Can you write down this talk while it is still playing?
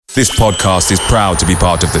This podcast is proud to be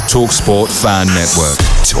part of the TalkSport Fan Network.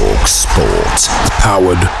 TalkSport.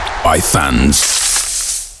 Powered by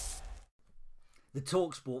fans. The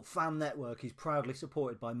TalkSport Fan Network is proudly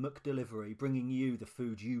supported by McDelivery, bringing you the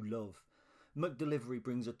food you love. McDelivery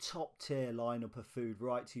brings a top-tier lineup of food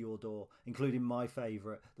right to your door, including my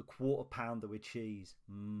favourite, the quarter pounder with cheese.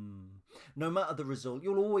 No matter the result,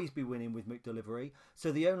 you'll always be winning with McDelivery,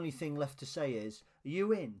 so the only thing left to say is, are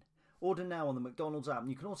you in? Order now on the McDonald's app, and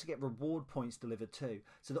you can also get reward points delivered too,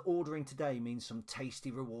 so that ordering today means some tasty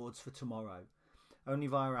rewards for tomorrow. Only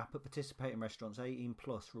via app at participating restaurants, 18+,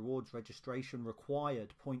 rewards registration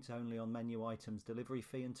required, points only on menu items, delivery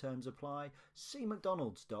fee and terms apply. See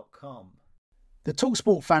mcdonalds.com. The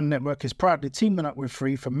TalkSport Fan Network is proudly teaming up with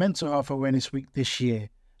Free for Mental Health Awareness Week this year.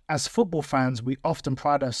 As football fans, we often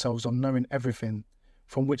pride ourselves on knowing everything,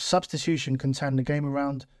 from which substitution can turn the game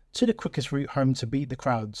around to the quickest route home to beat the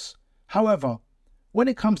crowds. However, when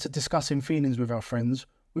it comes to discussing feelings with our friends,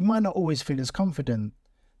 we might not always feel as confident.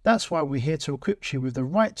 That's why we're here to equip you with the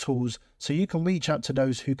right tools so you can reach out to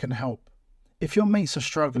those who can help. If your mates are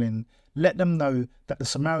struggling, let them know that the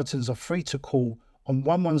Samaritans are free to call on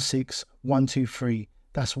 116 123.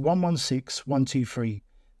 That's 116 123.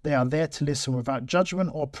 They are there to listen without judgment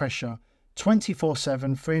or pressure,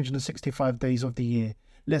 24/7, 365 days of the year.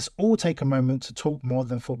 Let's all take a moment to talk more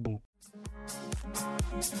than football.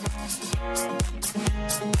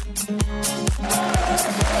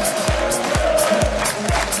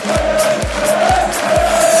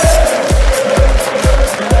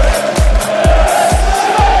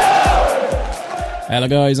 Hello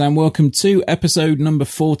guys, and welcome to episode number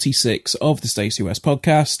 46 of the Stacey West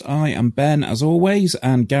podcast. I am Ben as always,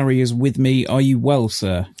 and Gary is with me. Are you well,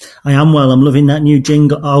 sir? I am well. I'm loving that new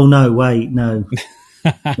jingle. Oh no, wait, no.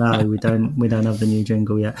 No, we don't have the new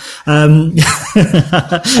jingle yet. I mean,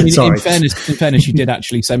 sorry. In fairness, you did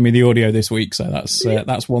actually send me the audio this week, so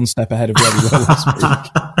that's one step ahead of where we were last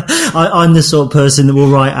week. I'm the sort of person that will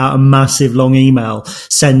write out a massive long email,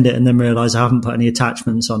 send it, and then realise I haven't put any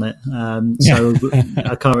attachments on it. So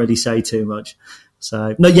I can't really say too much.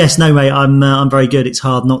 So no, mate, I'm very good. It's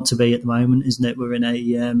hard not to be at the moment, isn't it?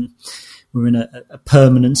 We're in a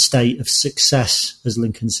permanent state of success as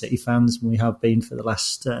Lincoln City fans, and we have been for the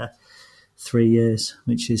last 3 years,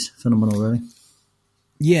 which is phenomenal, really.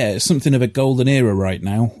 Yeah, it's something of a golden era right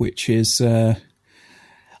now, which is... I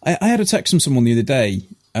had a text from someone the other day,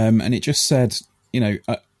 and it just said,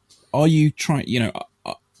 are you trying...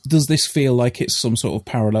 does this feel like it's some sort of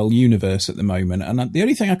parallel universe at the moment? And the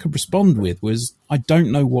only thing I could respond with was, I don't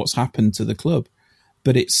know what's happened to the club,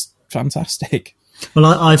 but it's fantastic. Well,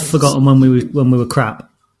 I've forgotten when we were crap.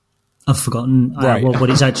 I've forgotten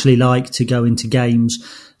what it's actually like to go into games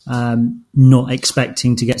not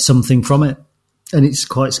expecting to get something from it, and it's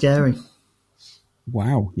quite scary.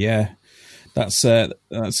 Wow, yeah, that's a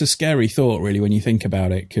scary thought, really, when you think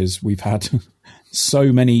about it, because we've had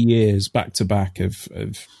so many years back to back of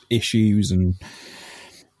issues and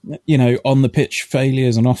on the pitch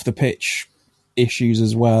failures and off the pitch issues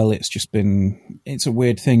as well. It's a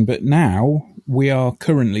weird thing, but now we are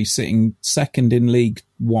currently sitting second in League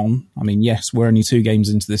One. I mean, yes, we're only 2 games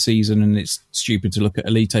into the season, and it's stupid to look at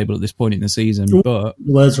a league table at this point in the season. But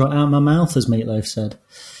words right out of my mouth, as Meatloaf said.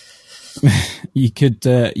 you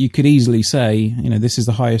could easily say, this is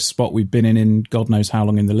the highest spot we've been in God knows how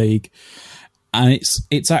long in the league, and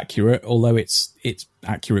it's accurate, although it's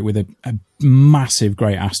accurate with a massive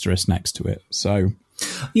great asterisk next to it. So.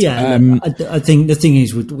 Yeah, I think the thing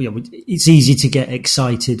is, it's easy to get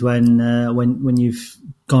excited when you've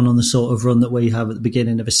gone on the sort of run that we have at the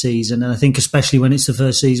beginning of a season, and I think especially when it's the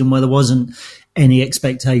first season where there wasn't any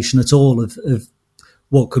expectation at all of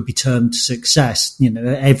what could be termed success.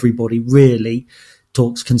 Everybody really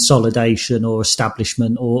talks consolidation or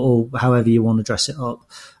establishment or however you want to dress it up,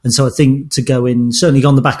 and so I think to go in, certainly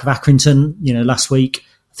on the back of Accrington, last week,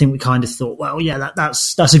 I think we kind of thought, well, yeah,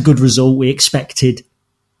 that's a good result. We expected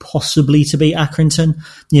possibly to beat Accrington.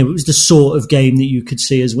 It was the sort of game that you could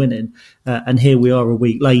see us winning. And here we are a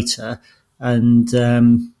week later, and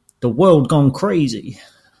the world gone crazy.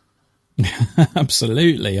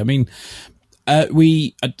 Absolutely. I mean, I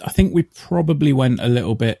think we probably went a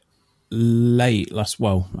little bit late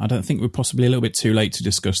I don't think we're possibly a little bit too late to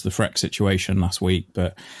discuss the Freck situation last week,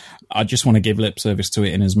 but I just want to give lip service to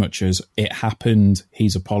it in as much as it happened.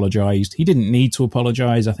 He's apologised. He didn't need to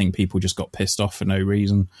apologise. I think people just got pissed off for no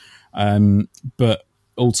reason. But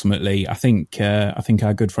ultimately, I think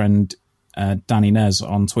our good friend Danny Nez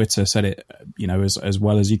on Twitter said it, as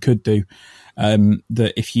well as you could do.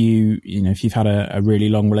 That if you've had a really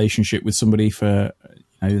long relationship with somebody for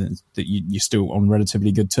that you're still on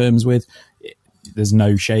relatively good terms with, there's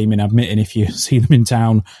no shame in admitting if you see them in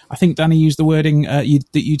town. I think Danny used the wording that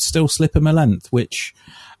you'd still slip them a length, which,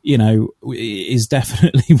 you know, is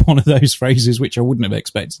definitely one of those phrases which I wouldn't have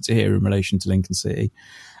expected to hear in relation to Lincoln City.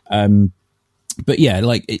 But yeah,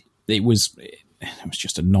 like it was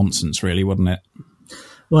just a nonsense, really, wasn't it?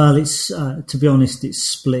 Well, it's to be honest, it's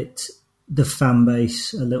split the fan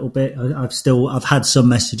base a little bit. I've had some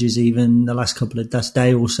messages even the last couple of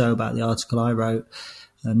days or so about the article I wrote,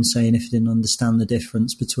 saying if you didn't understand the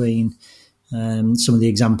difference between some of the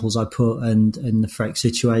examples I put and the Freck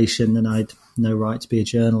situation, then I'd no right to be a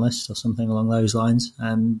journalist or something along those lines.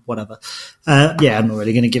 Whatever. I'm not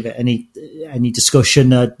really going to give it any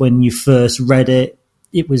discussion. When you first read it,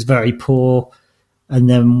 it was very poor. And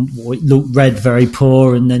then it read very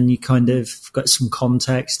poor, and then you kind of got some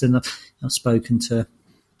context. And I've spoken to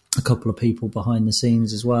a couple of people behind the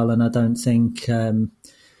scenes as well, and I don't think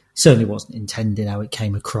certainly wasn't intended how it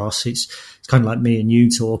came across. It's kind of like me and you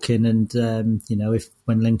talking, and if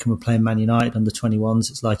when Lincoln were playing Man United under 21s,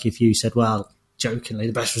 it's like if you said, well, jokingly,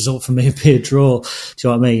 the best result for me would be a draw. Do you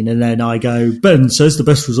know what I mean? And then I go, Ben says the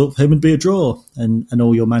best result for him would be a draw. And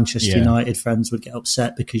all your Manchester United friends would get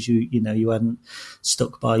upset because you hadn't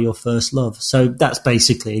stuck by your first love. So that's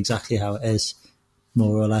basically exactly how it is,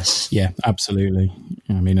 more or less. Yeah, absolutely.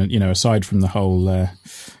 I mean, aside from the whole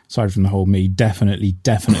me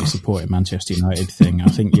definitely supporting Manchester United thing, I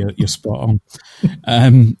think you're spot on.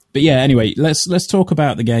 But yeah, anyway, let's talk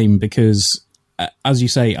about the game, because as you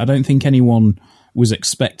say, I don't think anyone was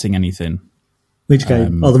expecting anything. Which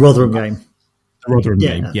game? The Rotherham game. The Rotherham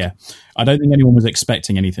game, yeah. I don't think anyone was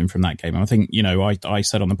expecting anything from that game. I think, I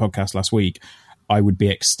said on the podcast last week, I would be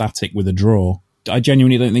ecstatic with a draw. I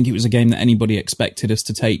genuinely don't think it was a game that anybody expected us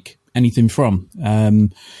to take anything from.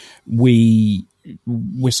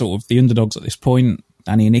 We're sort of the underdogs at this point.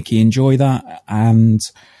 Danny and Nicky enjoy that. And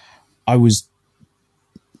I was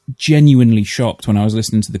genuinely shocked when I was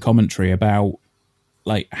listening to the commentary about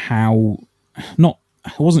like I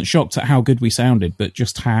wasn't shocked at how good we sounded, but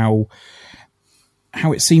just how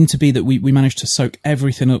it seemed to be that we managed to soak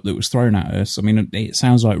everything up that was thrown at us. I mean, it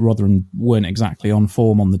sounds like Rotherham weren't exactly on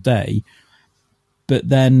form on the day, but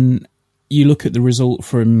then you look at the result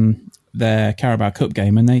from their Carabao Cup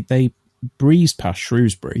game and they breezed past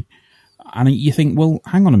Shrewsbury, and you think, well,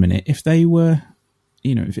 hang on a minute, if they were,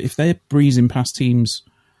 if they're breezing past teams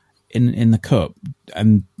in the Cup,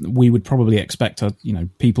 and we would probably expect,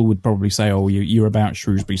 people would probably say, oh, you're about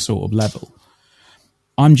Shrewsbury sort of level.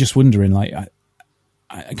 I'm just wondering,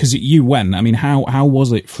 because you went, I mean, how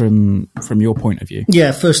was it from your point of view?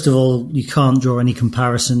 Yeah, first of all, you can't draw any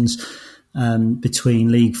comparisons between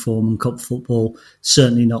league form and cup football.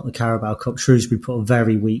 Certainly not the Carabao Cup. Shrewsbury put a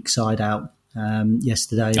very weak side out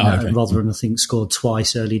yesterday. Okay. Rotherham, I think, scored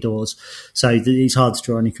twice early doors. So it's hard to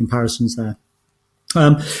draw any comparisons there.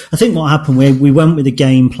 I think what happened, we went with a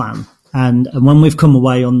game plan. And when we've come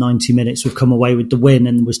away on 90 minutes, we've come away with the win,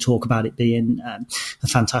 and there was talk about it being a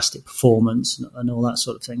fantastic performance and all that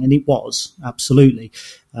sort of thing. And it was, absolutely.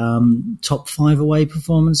 Top 5 away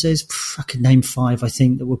performances, I could name 5, I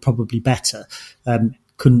think, that were probably better.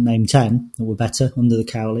 Couldn't name 10 that were better under the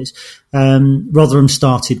Cowleys. Rotherham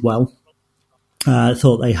started well. I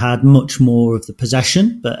thought they had much more of the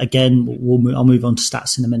possession, but again, I'll move on to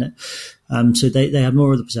stats in a minute. So they had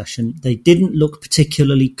more of the possession. They didn't look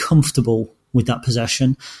particularly comfortable with that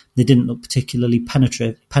possession. They didn't look particularly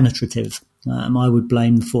penetrative. I would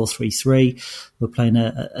blame the 4-3-3. We're playing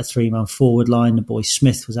a three-man forward line. The boy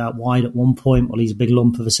Smith was out wide at one point. Well, he's a big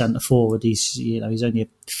lump of a centre forward. He's only a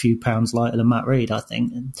few pounds lighter than Matt Reed, I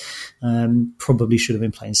think. And probably should have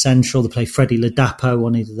been playing central. They play Freddie Ladapo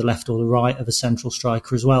on either the left or the right of a central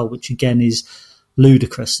striker as well, which again is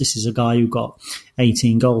ludicrous. This is a guy who got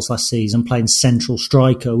 18 goals last season playing central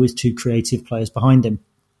striker with 2 creative players behind him.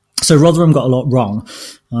 So Rotherham got a lot wrong,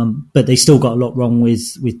 but they still got a lot wrong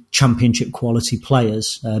with championship quality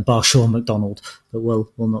players, bar Sean McDonald, but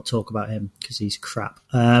we'll not talk about him because he's crap.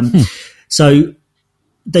 So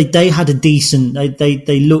they had a decent,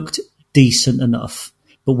 they looked decent enough,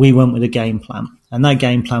 but we went with a game plan. And that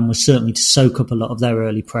game plan was certainly to soak up a lot of their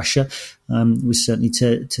early pressure. Was certainly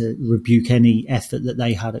to rebuke any effort that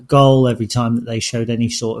they had at goal. Every time that they showed any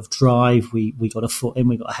sort of drive, we got a foot in,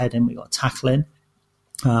 we got a head in, we got a tackle in.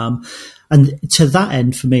 And to that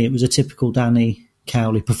end, for me, it was a typical Danny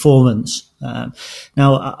Cowley performance. Now,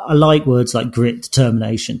 I like words like grit,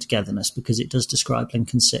 determination, togetherness, because it does describe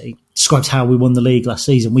Lincoln City. It describes how we won the league last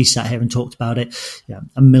season. We sat here and talked about it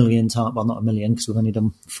a million times. Well, not a million, because we've only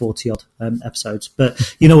done 40-odd episodes.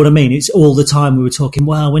 But you know what I mean? It's all the time we were talking,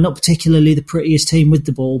 well, we're not particularly the prettiest team with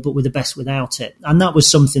the ball, but we're the best without it. And that was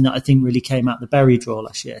something that I think really came out the Bury draw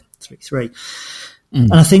last year, 3-3.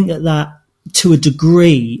 And I think that to a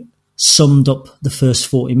degree, summed up the first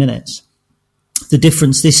 40 minutes. The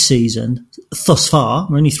difference this season, thus far,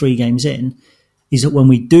 we're only 3 games in, is that when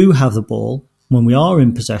we do have the ball, when we are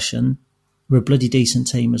in possession, we're a bloody decent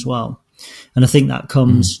team as well. And I think that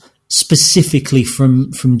comes specifically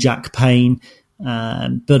from Jack Payne,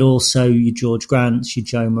 but also your George Grants, your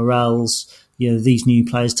Joe Morels, these new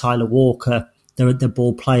players, Tyler Walker. They're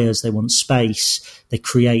ball players. They want space. They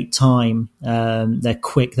create time. They're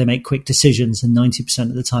quick. They make quick decisions, and 90%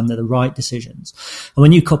 of the time they're the right decisions. And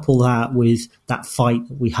when you couple that with that fight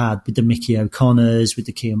that we had with the Mickey O'Connors, with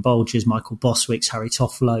the Kean Bolgers, Michael Boswicks, Harry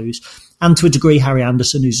Toffolows, and to a degree Harry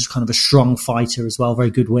Anderson, who's just kind of a strong fighter as well, very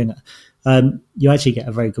good winger, you actually get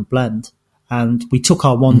a very good blend. And we took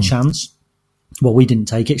our one chance. Well, we didn't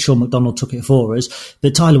take it. Sean McDonald took it for us.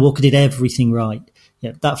 But Tyler Walker did everything right.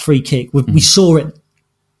 Yeah, that free kick, we saw it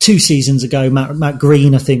 2 seasons ago. Matt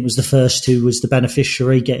Green, I think, was the first who was the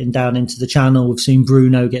beneficiary getting down into the channel. We've seen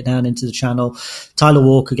Bruno get down into the channel. Tyler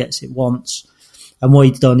Walker gets it once. And what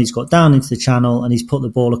he's done, he's got down into the channel and he's put the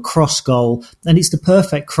ball across goal. And it's the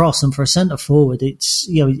perfect cross. And for a centre forward,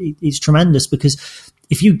 it's tremendous, because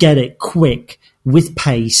if you get it quick with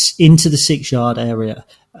pace into the 6-yard area,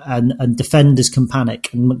 and defenders can panic,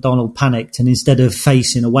 and McDonald panicked, and instead of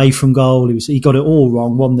facing away from goal, he got it all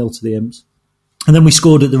wrong, 1-0 to the Imps. And then we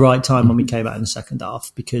scored at the right time when we came out in the second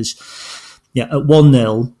half, because at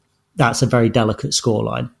 1-0, that's a very delicate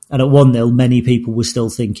scoreline. And at 1-0, many people were still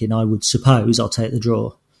thinking, I would suppose, I'll take the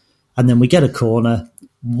draw. And then we get a corner.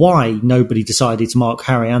 Why nobody decided to mark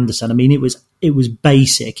Harry Anderson? I mean, it was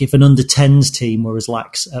basic. If an under-10s team were as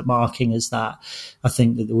lax at marking as that, I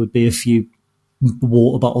think that there would be a few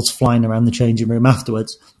water bottles flying around the changing room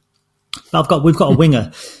afterwards. But we've got a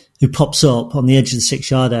winger who pops up on the edge of the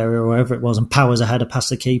 6-yard area or wherever it was and powers a header past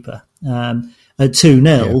the keeper. At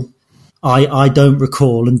 2-0, I don't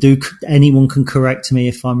recall, and anyone can correct me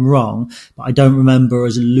if I'm wrong, but I don't remember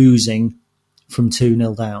us losing from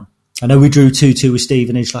 2-0 down. I know we drew 2-2 with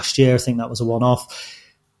Stevenage last year. I think that was a one-off.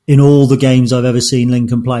 In all the games I've ever seen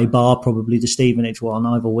Lincoln play, bar probably the Stevenage one,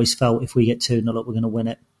 I've always felt if we get 2-0 up, we're going to win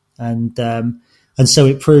it. And so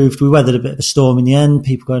it proved. We weathered a bit of a storm in the end.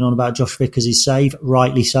 People going on about Josh Vickers' save,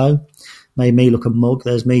 rightly so. Made me look a mug.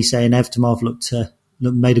 There's me saying Evtimov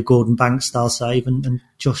made a Gordon Banks style save, and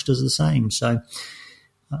Josh does the same. So,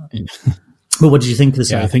 but what did you think of the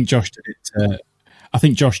save? Yeah, I think Josh did it. I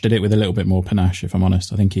think Josh did it with a little bit more panache, if I'm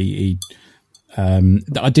honest. I think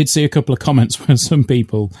I did see a couple of comments where some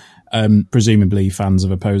people, presumably fans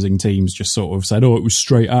of opposing teams, just sort of said, "Oh, it was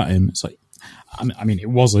straight at him." It's like, I mean, it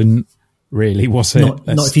wasn't really, was it? Not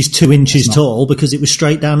if he's 2 inches tall, because it was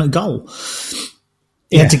straight down at goal.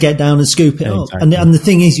 He had to get down and scoop it up. Exactly. And the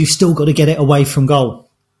thing is, you've still got to get it away from goal.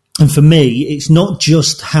 And for me, it's not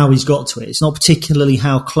just how he's got to it. It's not particularly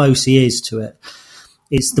how close he is to it.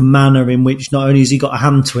 It's the manner in which not only has he got a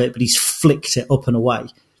hand to it, but he's flicked it up and away.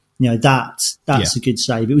 That's a good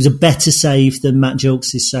save. It was a better save than Matt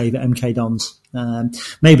Gilks' save at MK Dons.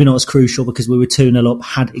 Maybe not as crucial because we were 2-0 up.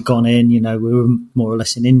 Had it gone in, we were more or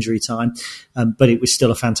less in injury time. But it was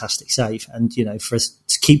still a fantastic save. And, for us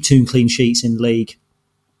to keep 2 clean sheets in the league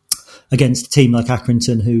against a team like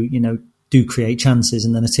Accrington who, do create chances,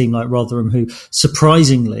 and then a team like Rotherham who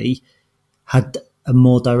surprisingly had a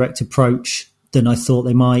more direct approach than I thought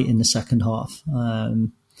they might in the second half. I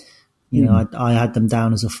had them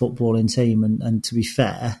down as a footballing team, and to be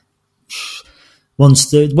fair,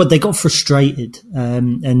 they got frustrated,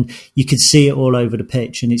 and you could see it all over the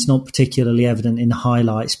pitch, and it's not particularly evident in the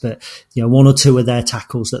highlights, but 1 or 2 of their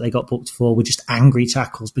tackles that they got booked for were just angry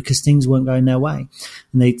tackles because things weren't going their way,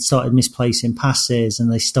 and they started misplacing passes, and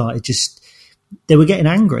they were getting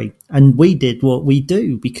angry, and we did what we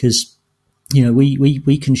do because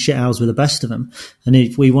we can shit ours with the best of them. And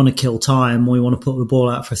if we want to kill time, we want to put the ball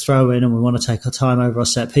out for a throw in, and we want to take our time over our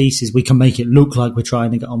set pieces, we can make it look like we're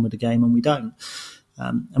trying to get on with the game, and we don't.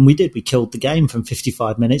 And we did. We killed the game from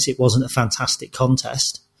 55 minutes. It wasn't a fantastic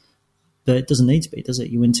contest, but it doesn't need to be, does it?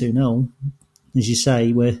 You win 2-0. As you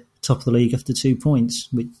say, we're top of the league after 2 points,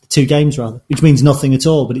 2 games rather, which means nothing at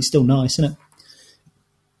all, but it's still nice, isn't it?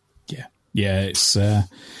 Yeah, it's...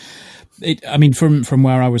 from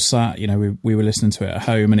where I was sat, we were listening to it at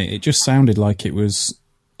home, and it just sounded like it was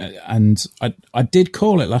and I did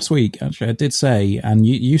call it last week. Actually, I did say, and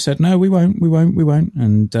you said no, we won't.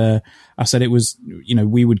 And I said it was,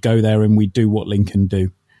 we would go there and we'd do what Lincoln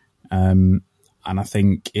do. And I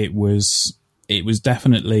think it was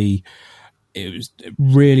definitely, it was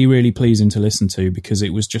really, really pleasing to listen to, because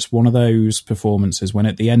it was just one of those performances when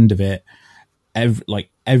at the end of it,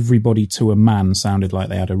 everybody to a man sounded like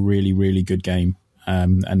they had a really, really good game.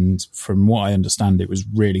 And from what I understand, it was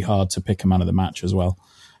really hard to pick a man of the match as well.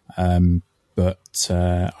 But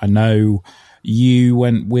I know you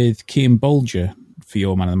went with Kean Bolger for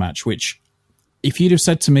your man of the match, which if you'd have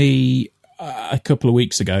said to me a couple of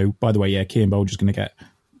weeks ago, by the way, yeah, Kean Bolger's going to get,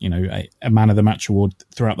 a man of the match award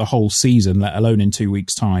throughout the whole season, let alone in 2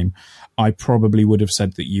 weeks' time, I probably would have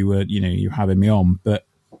said that you were, you're having me on. But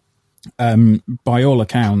by all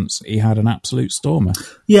accounts, he had an absolute stormer.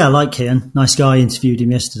 Yeah, I like Kean. Nice guy. Interviewed him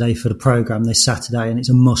yesterday for the programme this Saturday, and it's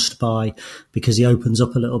a must-buy because he opens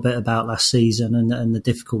up a little bit about last season and the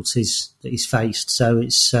difficulties that he's faced. So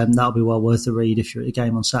it's that'll be well worth the read if you're at the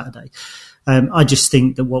game on Saturday. I just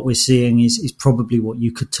think that what we're seeing is probably what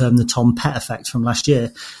you could term the Tom Pett effect from last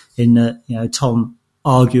year, in that Tom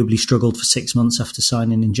arguably struggled for 6 months after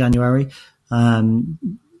signing in January.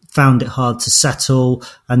 Found it hard to settle,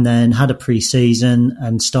 and then had a pre-season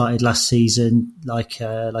and started last season like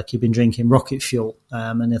he'd been drinking rocket fuel.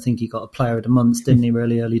 And I think he got a player of the month, didn't he,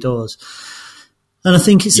 really early doors? And I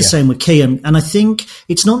think it's the same with Kean. And I think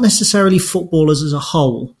it's not necessarily footballers as a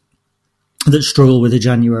whole that struggle with a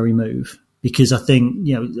January move, because I think,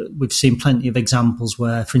 we've seen plenty of examples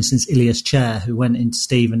where, for instance, Ilias Chair, who went into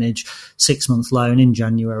Stevenage 6-month loan in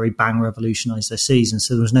January, bang, revolutionised their season.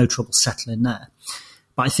 So there was no trouble settling there.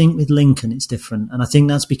 But I think with Lincoln, it's different. And I think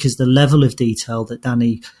that's because the level of detail that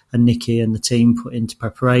Danny and Nicky and the team put into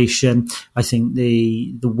preparation, I think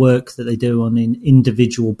the work that they do on an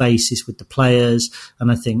individual basis with the players,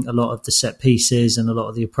 and I think a lot of the set pieces and a lot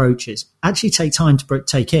of the approaches actually take time to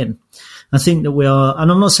take in. I think that we are,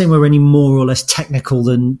 and I'm not saying we're any more or less technical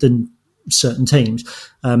than certain teams.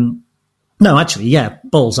 No, actually, yeah,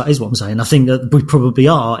 balls, that is what I'm saying. I think that we probably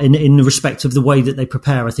are in the respect of the way that they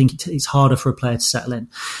prepare. I think it's harder for a player to settle in.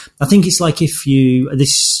 I think it's like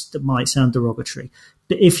this might sound derogatory,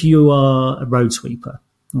 but if you are a road sweeper,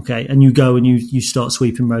 okay, and you go and you start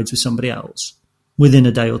sweeping roads with somebody else, within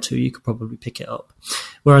a day or two, you could probably pick it up.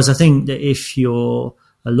 Whereas I think that if you're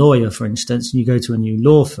a lawyer, for instance, and you go to a new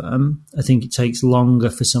law firm, I think it takes longer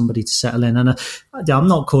for somebody to settle in. And I'm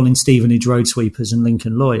not calling Stevenage road sweepers and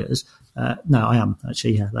Lincoln lawyers. No, I am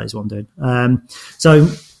actually. Yeah, that is what I'm doing.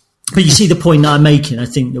 But you see the point that I'm making. I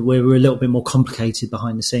think that we're a little bit more complicated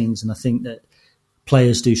behind the scenes, and I think that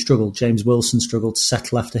players do struggle. James Wilson struggled to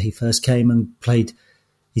settle after he first came and played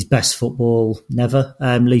his best football never.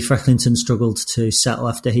 Lee Frecklington struggled to settle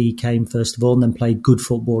after he came first of all, and then played good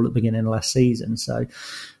football at the beginning of last season. So,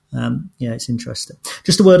 it's interesting.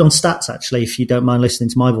 Just a word on stats, actually, if you don't mind listening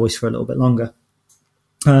to my voice for a little bit longer.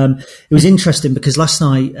 It was interesting because last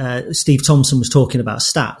night Steve Thompson was talking about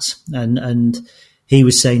stats, and he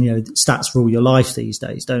was saying, stats rule your life these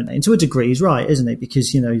days, don't they? And to a degree, he's right, isn't it?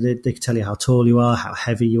 Because, they can tell you how tall you are, how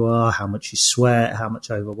heavy you are, how much you sweat, how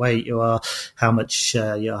much overweight you are, how much,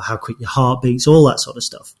 how quick your heart beats, all that sort of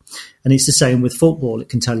stuff. And it's the same with football. It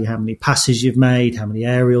can tell you how many passes you've made, how many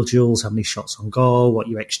aerial duels, how many shots on goal, what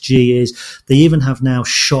your XG is. They even have now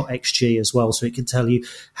shot XG as well. So it can tell you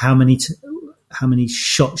how many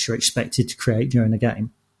shots you're expected to create during a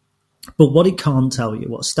game. But what it can't tell you,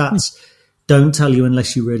 what stats don't tell you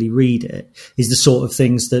unless you really read it, is the sort of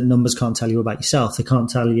things that numbers can't tell you about yourself. They can't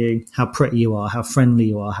tell you how pretty you are, how friendly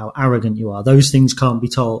you are, how arrogant you are. Those things can't be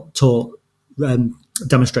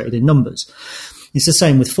demonstrated in numbers. It's the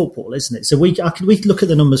same with football, isn't it? So we look at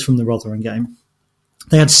the numbers from the Rotherham game.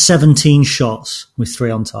 They had 17 shots with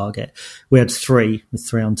 3 on target. We had 3 with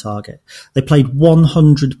 3 on target. They played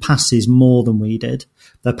 100 passes more than we did.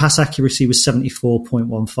 Their pass accuracy was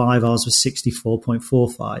 74.15. Ours was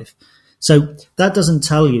 64.45. So that doesn't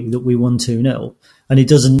tell you that we won 2-0, and it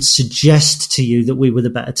doesn't suggest to you that we were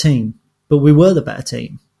the better team, but we were the better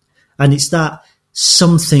team. And it's that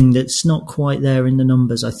something that's not quite there in the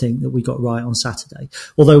numbers, I think, that we got right on Saturday.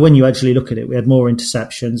 Although when you actually look at it, we had more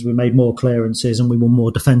interceptions, we made more clearances, and we won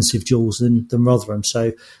more defensive duels than Rotherham.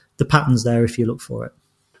 So the pattern's there if you look for it.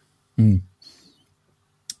 Mm.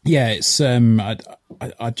 Yeah, it's I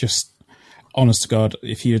just, honest to God,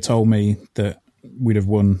 if you had told me that we'd have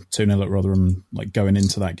won 2-0 at Rotherham, like going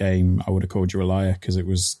into that game, I would have called you a liar, because it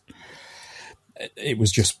was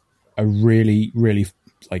just a really, really,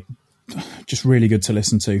 just really good to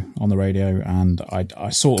listen to on the radio. And I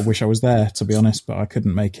sort of wish I was there, to be honest, but I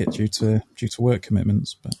couldn't make it due to work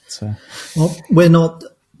commitments. But well, we're not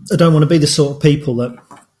I don't want to be the sort of people that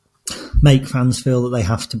make fans feel that they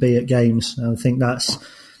have to be at games. I think that's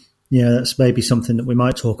maybe something that we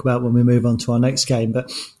might talk about when we move on to our next game.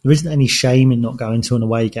 But there isn't any shame in not going to an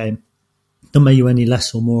away game. Doesn't make you any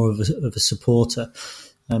less or more of a supporter.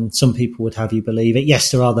 Some people would have you believe it.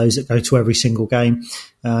 Yes, there are those that go to every single game.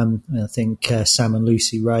 I think Sam and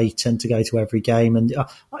Lucy Ray tend to go to every game, and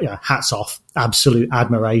hats off, absolute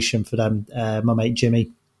admiration for them. My mate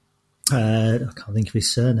Jimmy, I can't think of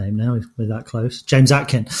his surname now. We're that close. James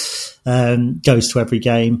Atkin goes to every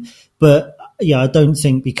game, but I don't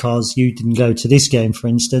think because you didn't go to this game, for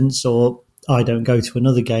instance, or I don't go to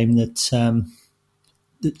another game that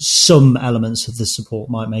some elements of the support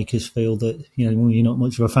might make us feel that you're not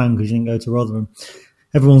much of a fan because you didn't go to Rotherham.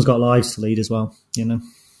 Everyone's got lives to lead as well,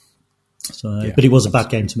 So, yeah, but it was a bad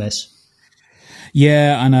game to miss.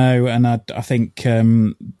 Yeah, I know, and I think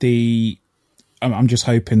I'm just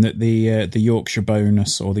hoping that the Yorkshire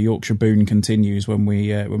bonus or the Yorkshire boon continues when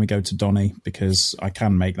we go to Donny, because I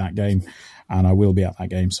can make that game and I will be at that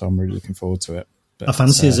game, so I'm really looking forward to it. But I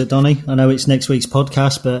fancy us at Donny. I know it's next week's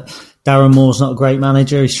podcast, but Darren Moore's not a great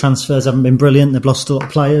manager. His transfers haven't been brilliant. They've lost a lot of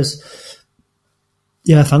players.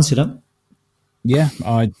 Yeah, I fancy that. Yeah,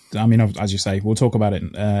 I mean, as you say, we'll talk about it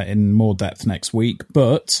in more depth next week.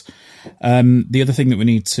 But the other thing that we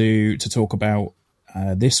need to talk about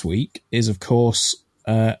this week is, of course,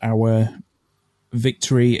 our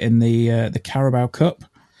victory in the Carabao Cup,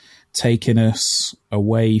 taking us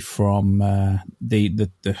away from the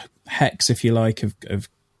hex, if you like, of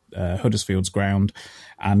Huddersfield's ground,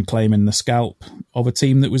 and claiming the scalp of a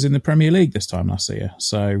team that was in the Premier League this time last year.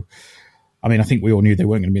 So, I mean, I think we all knew they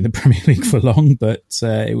weren't going to be in the Premier League for long, but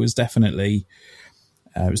it was definitely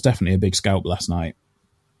a big scalp last night.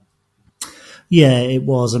 Yeah, it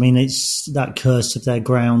was. I mean, it's that curse of their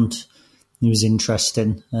ground. It was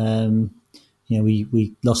interesting.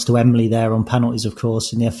 We lost to Emily there on penalties, of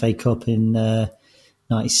course, in the FA Cup in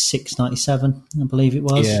 96, 97, I believe it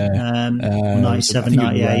was. Yeah. 97,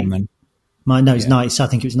 98. No, it's 90. I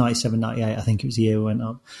think it was 97, 98. I think it was the year we went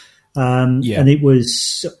up. And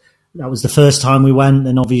that was the first time we went,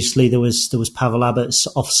 and obviously there was Pavel Abbott's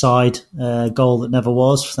offside goal that never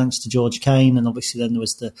was, thanks to George Kane, and obviously then there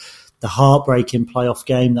was the heartbreaking playoff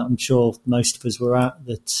game that I'm sure most of us were at,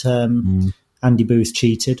 that Andy Booth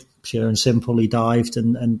cheated, pure and simple. He dived,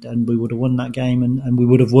 and we would have won that game, and we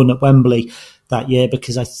would have won at Wembley that year,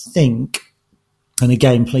 because I think, and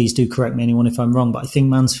again, please do correct me anyone if I'm wrong, but I think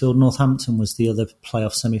Mansfield Northampton was the other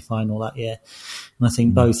playoff semi-final that year, and I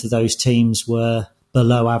think both of those teams were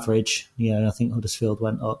below average. I think Huddersfield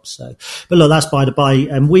went up. So, but look, that's by the by.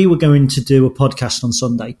 And we were going to do a podcast on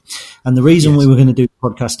Sunday, and the reason we were going to do a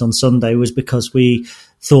podcast on Sunday was because we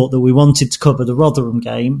thought that we wanted to cover the Rotherham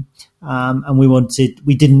game, and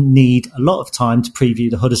we didn't need a lot of time to preview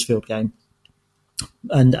the Huddersfield game.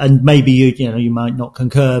 And maybe you might not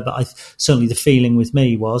concur, but certainly the feeling with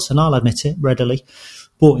me was, and I'll admit it readily,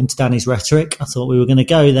 bought into Danny's rhetoric. I thought we were going to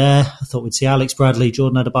go there. I thought we'd see Alex Bradley,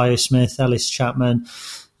 Jordan Adebayo-Smith, Ellis Chapman,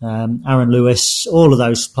 Aaron Lewis, all of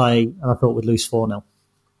those play, and I thought we'd lose 4-0.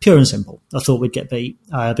 Pure and simple. I thought we'd get beat.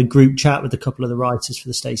 I had a group chat with a couple of the writers for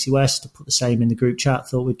the Stacey West. I put the same in the group chat.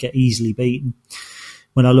 Thought we'd get easily beaten.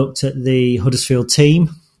 When I looked at the Huddersfield team,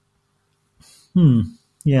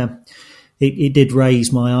 it did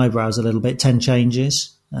raise my eyebrows a little bit. 10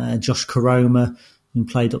 changes. Josh Koroma, who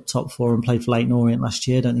played up top for and played for Leyton Orient last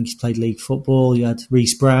year. I don't think he's played league football. You had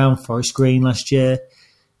Reece Brown, Forest Green last year.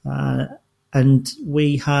 And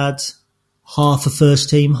we had half a first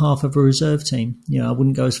team, half of a reserve team. I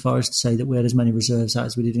wouldn't go as far as to say that we had as many reserves out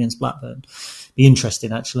as we did against Blackburn. Be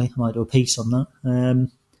interesting, actually. I might do a piece on that.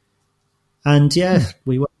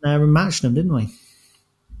 We went there and matched them, didn't we?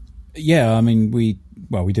 Yeah, I mean, we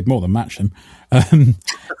did more than match them.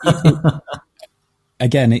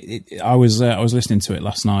 Again, I was listening to it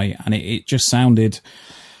last night, and it just sounded.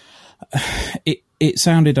 It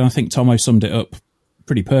sounded, and I think Tomo summed it up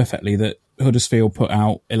pretty perfectly, that Huddersfield put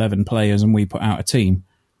out 11 players and we put out a team.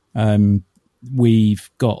 We've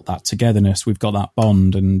got that togetherness, we've got that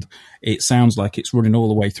bond, and it sounds like it's running all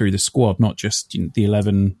the way through the squad, not just the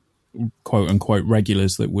 11 quote unquote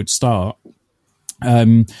regulars that would start.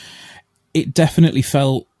 It definitely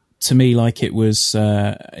felt to me like it was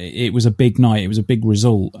a big night. It was a big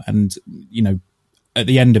result, and at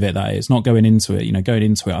the end of it, that is, not going into it. Going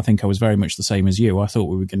into it, I think I was very much the same as you. I thought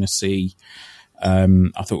we were going to see. A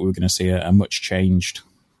much changed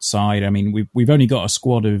side. I mean, we've only got a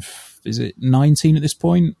squad of, is it 19 at this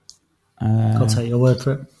point? I'll take your word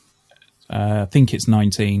for it. I think it's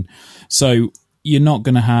 19. So you're not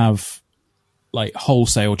going to have like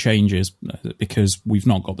wholesale changes because we've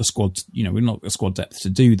not got the squad, we've not got the squad depth to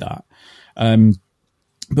do that.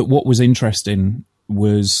 But what was interesting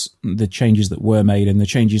was the changes that were made and the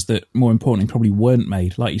changes that, more importantly, probably weren't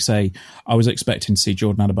made. Like you say, I was expecting to see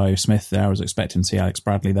Jordan Adebayo-Smith there. I was expecting to see Alex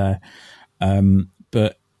Bradley there.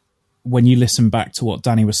 But when you listen back to what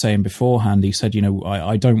Danny was saying beforehand, he said,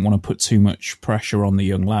 I don't want to put too much pressure on the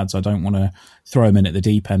young lads. I don't want to throw them in at the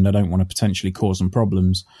deep end. I don't want to potentially cause them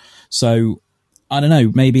problems. So I don't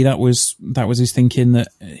know, maybe that was his thinking, that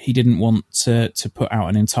he didn't want to put out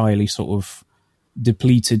an entirely sort of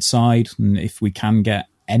depleted side. And if we can get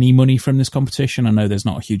any money from this competition, I know there's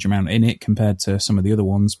not a huge amount in it compared to some of the other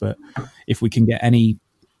ones, but if we can get any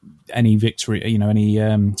victory,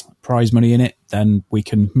 any prize money in it, then we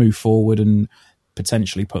can move forward and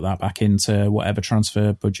potentially put that back into whatever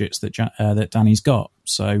transfer budgets that Danny's got.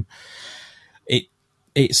 So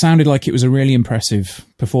it sounded like it was a really impressive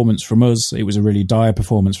performance from us. It was a really dire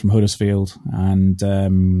performance from Huddersfield,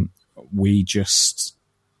 and we just,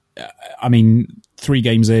 3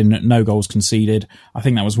 games in, no goals conceded. I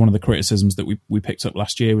think that was one of the criticisms that we picked up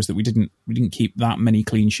last year, was that we didn't keep that many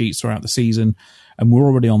clean sheets throughout the season, and we're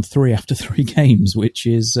already on 3 after 3 games, which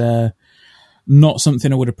is not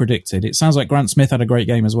something I would have predicted. It sounds like Grant Smith had a great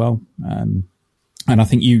game as well, and I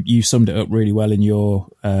think you summed it up really well in your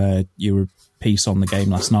piece on the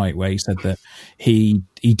game last night, where he said that he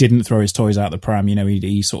didn't throw his toys out the pram.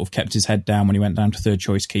 He sort of kept his head down when he went down to third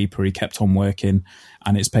choice keeper. He kept on working,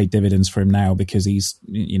 and it's paid dividends for him now, because he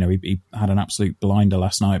had an absolute blinder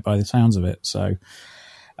last night by the sounds of it. So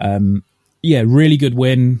really good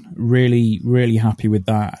win, really, really happy with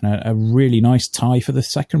that, and a really nice tie for the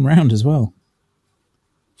second round as well.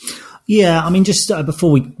 Yeah, just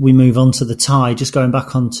before we move on to the tie, just going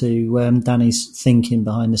back onto Danny's thinking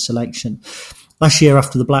behind the selection. Last year,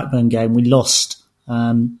 after the Blackburn game, we lost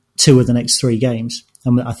 2 of the next 3 games,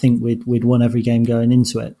 and I think we'd won every game going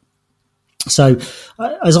into it. So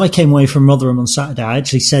as I came away from Rotherham on Saturday, I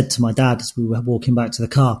actually said to my dad as we were walking back to the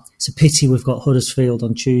car, it's a pity we've got Huddersfield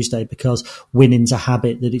on Tuesday, because winning's a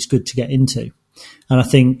habit that it's good to get into. And I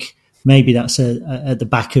think maybe that's at the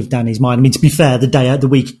back of Danny's mind. To be fair, the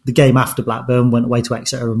game after Blackburn, went away to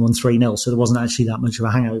Exeter and won 3-0, so there wasn't actually that much of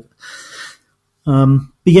a hangover. But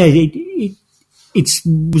yeah, it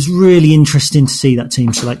was really interesting to see that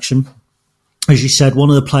team selection. As you said, one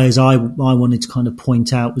of the players I wanted to kind of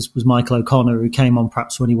point out was Michael O'Connor, who came on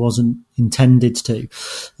perhaps when he wasn't intended to.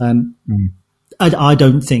 I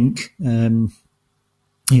don't think...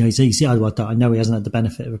 I know he hasn't had the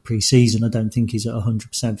benefit of a pre-season. I don't think he's at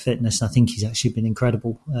 100% fitness. I think he's actually been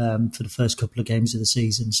incredible for the first couple of games of the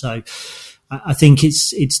season. So I think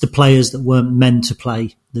it's the players that weren't meant to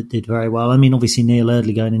play that did very well. Obviously Neil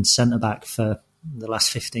Eardley going into centre-back for the last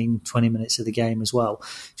 15, 20 minutes of the game as well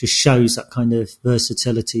just shows that kind of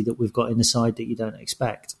versatility that we've got in the side that you don't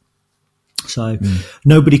expect. So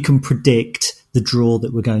nobody can predict the draw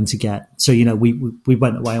that we're going to get. So, we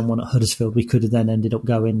went away and won at Huddersfield. We could have then ended up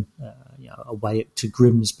going away to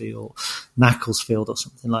Grimsby or Macclesfield or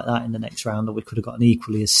something like that in the next round, or we could have got an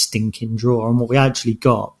equally as stinking draw. And what we actually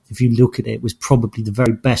got, if you look at it, was probably the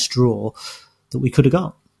very best draw that we could have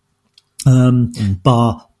got,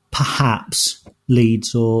 bar perhaps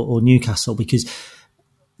Leeds or Newcastle, because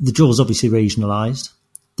the draw is obviously regionalised.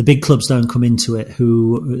 The big clubs don't come into it,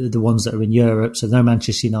 who are the ones that are in Europe. So no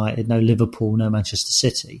Manchester United, no Liverpool, no Manchester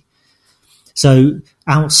City. So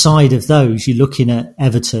outside of those, you're looking at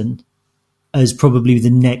Everton as probably the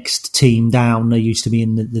next team down. They used to be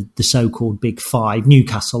in the so-called Big Five.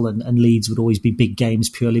 Newcastle and Leeds would always be big games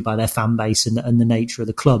purely by their fan base and the nature of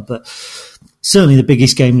the club. But certainly the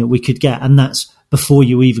biggest game that we could get, and that's before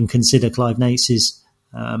you even consider Clive Nates's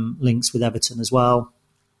links with Everton as well.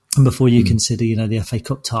 And before you consider, the FA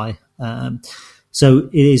Cup tie. So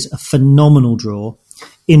it is a phenomenal draw.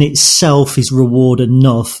 In itself is reward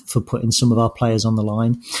enough for putting some of our players on the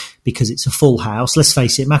line, because it's a full house. Let's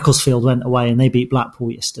face it, Macclesfield went away and they beat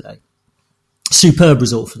Blackpool yesterday. Superb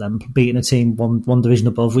result for them, beating a team one division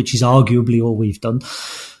above, which is arguably all we've done.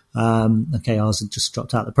 Ours had just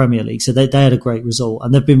dropped out of the Premier League. So they had a great result,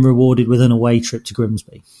 and they've been rewarded with an away trip to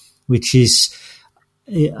Grimsby, which is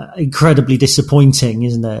incredibly disappointing,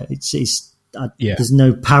 isn't it? There's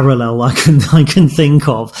no parallel I can think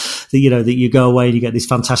of that you go away and you get this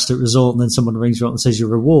fantastic result, and then someone rings you up and says your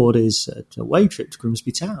reward is a away trip to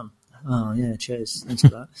Grimsby Town. Oh yeah, cheers, thanks for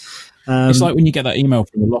that. It's like when you get that email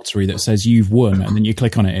from the lottery that says you've won, and then you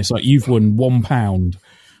click on it. It's like you've won £1, or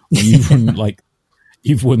you've won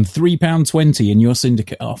You've won £3.20 in your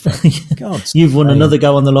syndicate offer. God, you've won another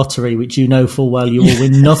go on the lottery, which you know full well you will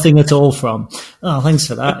win nothing at all from. Oh, thanks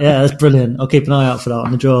for that. Yeah, that's brilliant. I'll keep an eye out for that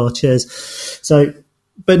on the draw. Cheers. So,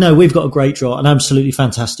 but no, we've got a great draw, an absolutely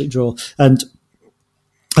fantastic draw. And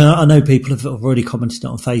I know people have already commented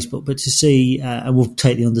on Facebook, but to see, and we'll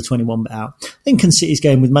take the under-21 bit out, Lincoln City's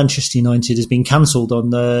game with Manchester United has been cancelled on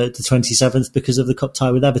the 27th because of the cup tie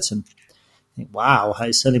with Everton. Wow,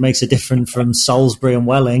 it certainly makes a difference from Salisbury and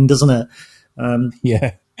Welling, doesn't it?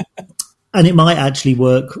 Yeah. And it might actually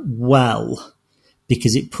work well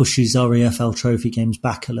because it pushes our EFL Trophy games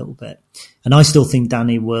back a little bit. And I still think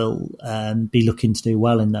Danny will be looking to do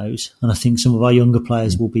well in those. And I think some of our younger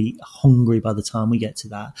players will be hungry by the time we get to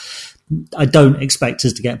that. I don't expect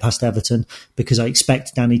us to get past Everton because I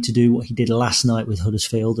expect Danny to do what he did last night with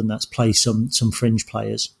Huddersfield, and that's play some fringe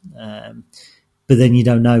players. But then you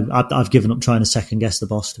don't know. I've given up trying to second guess the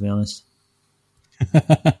boss, to be honest.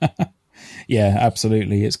 Yeah,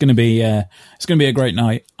 absolutely. It's going to be a great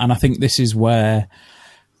night, and I think this is where,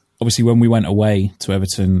 obviously, when we went away to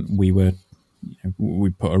Everton, we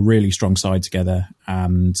put a really strong side together,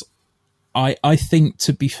 and I think,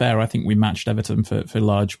 to be fair, I think we matched Everton for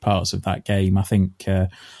large parts of that game. I think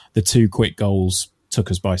the two quick goals took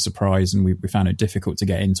us by surprise, and we found it difficult to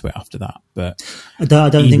get into it after that. But I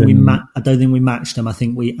don't think we matched them. I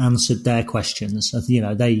think we answered their questions.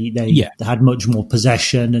 They had much more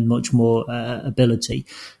possession and much more ability,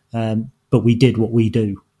 but we did what we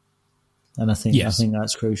do, and I think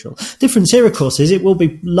that's crucial. Difference here, of course, is it will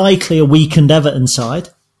be likely a weakened Everton side.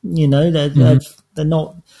 They're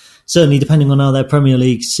not. Certainly, depending on how their Premier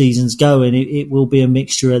League season's going, it will be a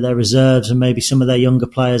mixture of their reserves and maybe some of their younger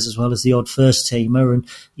players as well as the odd first teamer. And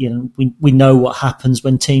we know what happens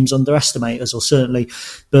when teams underestimate us, or certainly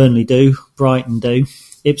Burnley do, Brighton do,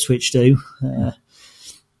 Ipswich do.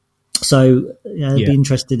 So I'd be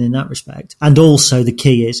interested in that respect. And also, the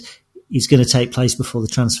key is going to take place before the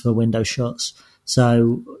transfer window shuts.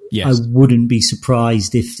 So I wouldn't be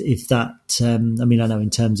surprised if that. I know in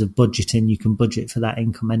terms of budgeting, you can budget for that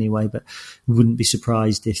income anyway, but wouldn't be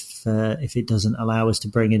surprised if it doesn't allow us to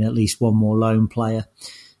bring in at least one more loan player.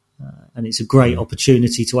 And it's a great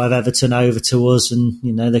opportunity to have Everton over to us, and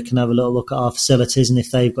they can have a little look at our facilities, and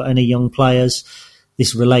if they've got any young players,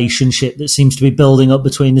 this relationship that seems to be building up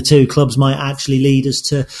between the two clubs might actually lead us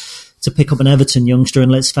to pick up an Everton youngster.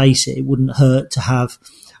 And let's face it wouldn't hurt to have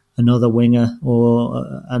another winger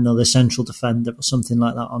or another central defender or something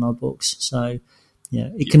like that on our books. So,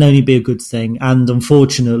 it can only be a good thing. And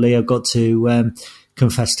unfortunately, I've got to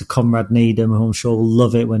confess to Comrade Needham, who I'm sure will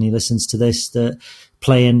love it when he listens to this, that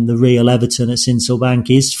playing the real Everton at Sincil Bank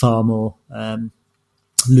is far more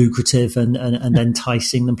lucrative and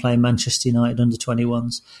enticing than playing Manchester United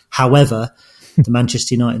under-21s. However, the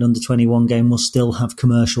Manchester United under-21 game will still have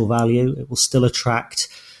commercial value. It will still attract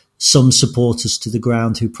some supporters to the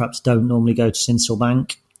ground who perhaps don't normally go to Sincil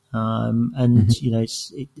Bank.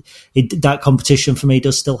 That competition for me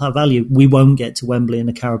does still have value. We won't get to Wembley in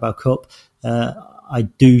the Carabao Cup. I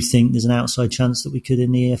do think there's an outside chance that we could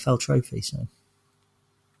in the EFL Trophy. So,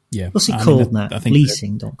 what's it called now?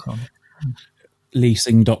 Leasing.com.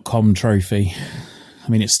 Leasing.com Trophy. I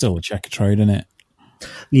mean, it's still a checker trade, isn't it?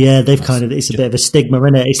 Yeah, it's a bit of a stigma,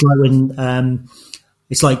 isn't it? It's like when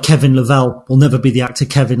it's like Kevin Lavelle will never be the actor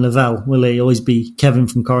Kevin Lavelle, will he? Always be Kevin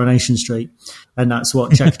from Coronation Street. And that's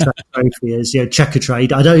what Checker Trade Trophy is. Checker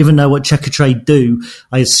Trade. I don't even know what Checker Trade do.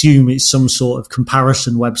 I assume it's some sort of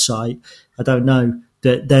comparison website. I don't know.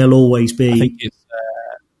 They'll always be.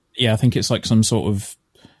 I think it's like some sort of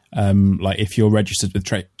like if you're registered with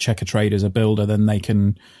Checker Trade as a builder, then they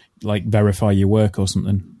can like verify your work or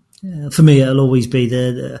something. Yeah, for me, it'll always be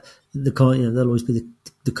they'll always be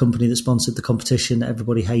the company that sponsored the competition that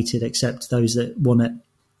everybody hated, except those that won it.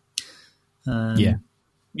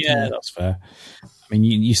 That's fair. I mean,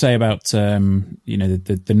 you say about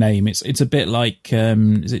the name. It's a bit like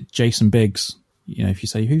is it Jason Biggs? If you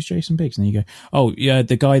say who's Jason Biggs, and then you go, oh yeah,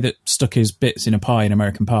 the guy that stuck his bits in a pie in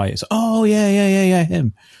American Pie. It's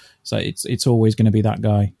him. So it's always going to be that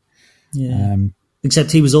guy. Yeah.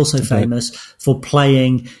 Except he was also famous for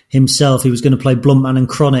playing himself. He was going to play Bluntman and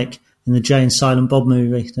Chronic in the Jay and Silent Bob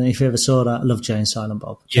movie. I don't know if you ever saw that. I love Jay and Silent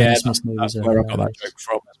Bob. Yeah, that's where I got that joke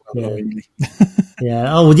from as well.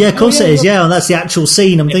 Yeah. Oh, well, yeah, of course it is. Yeah, and that's the actual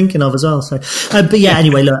scene I'm thinking of as well. So, but yeah,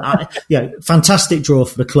 anyway, look, fantastic draw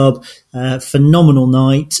for the club. Phenomenal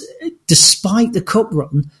night. Despite the cup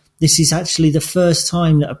run, this is actually the first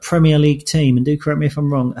time that a Premier League team, and do correct me if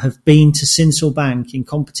I'm wrong, have been to Sincil Bank in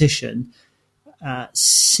competition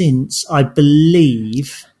since, I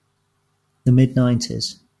believe, the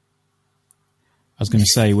mid-90s. I was going to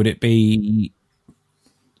say, would it be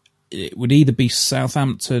it would either be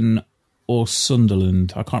Southampton or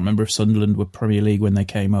Sunderland. I can't remember if Sunderland were Premier League when they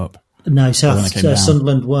came up. No,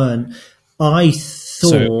 Sunderland weren't. I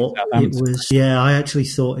thought it was. Yeah, I actually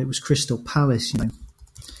thought it was Crystal Palace.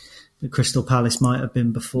 The Crystal Palace might have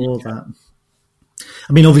been before that.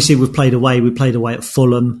 I mean, obviously we've played away. We played away at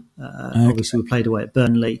Fulham. Obviously we played away at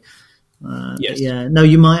Burnley. Yes. Yeah, no,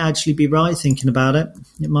 you might actually be right thinking about it.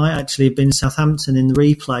 It might actually have been Southampton in the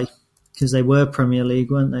replay because they were Premier League,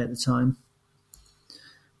 weren't they, at the time?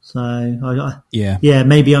 So,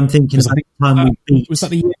 maybe I'm thinking about the time we beat. Was that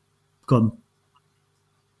the year? Go on.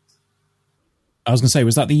 I was going to say,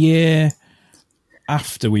 was that the year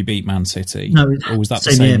after we beat Man City? No, or was that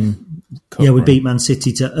the same cup we run? beat Man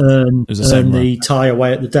City to earn the tie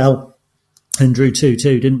away at the Dell and drew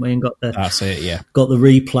 2-2, didn't we? And got the That's it, yeah. Got the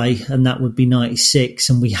replay, and that would be 96.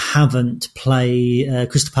 And we haven't played.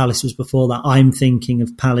 Crystal Palace was before that. I'm thinking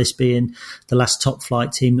of Palace being the last top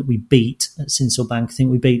flight team that we beat at Sincil Bank. I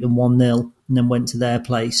think we beat them 1-0 and then went to their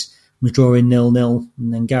place. Was drawing 0-0,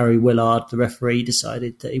 and then Gary Willard, the referee,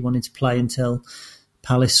 decided that he wanted to play until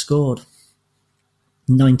Palace scored.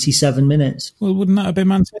 97 minutes. Well, wouldn't that have been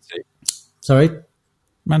Man City? Sorry?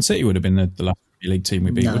 Man City would have been the last Premier League team we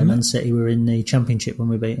beat, wouldn't it? Man City were in the Championship when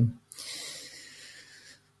we beat them.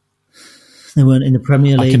 They weren't in the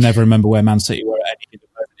Premier League. I can never remember where Man City were at any given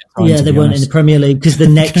moment in time. Yeah, they weren't in the Premier League because the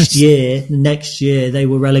next year they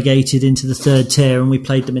were relegated into the third tier and we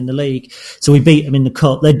played them in the league. So we beat them in the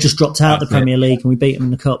cup. They'd just dropped out of the Premier League and we beat them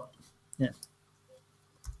in the cup. Yeah.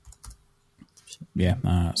 Yeah,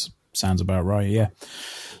 that sounds about right, yeah.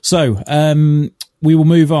 So we will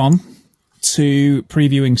move on to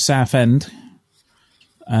previewing Southend.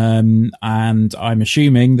 And I'm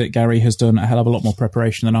assuming that Gary has done a hell of a lot more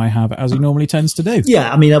preparation than I have, as he normally tends to do. Yeah,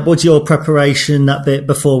 I mean, what's your preparation, that bit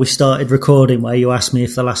before we started recording where you asked me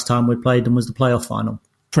if the last time we played them was the playoff final?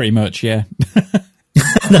 Pretty much, yeah.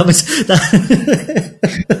 That was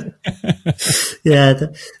yeah.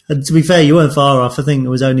 And to be fair, you weren't far off. I think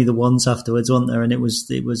there was only the once afterwards, wasn't there? And it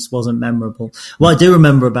wasn't memorable. What I do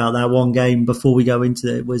remember about that one game before we go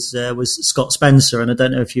into it was Scott Spencer, and I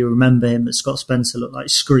don't know if you remember him, but Scott Spencer looked like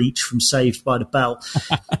Screech from Saved by the Bell,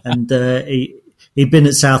 and he'd been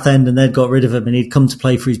at Southend and they'd got rid of him and he'd come to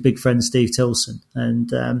play for his big friend Steve Tilson.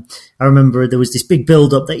 And I remember there was this big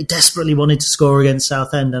build-up that he desperately wanted to score against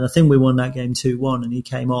Southend, and I think we won that game 2-1, and he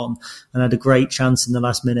came on and had a great chance in the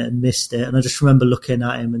last minute and missed it. And I just remember looking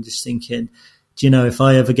at him and just thinking, do you know, if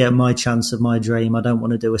I ever get my chance of my dream, I don't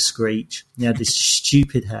want to do a Screech. He had this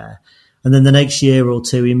stupid hair. And then the next year or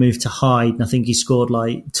two he moved to Hyde, and I think he scored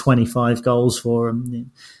like 25 goals for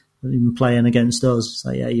him. Even playing against us.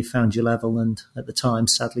 So yeah, you found your level, and at the time,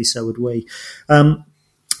 sadly, so would we.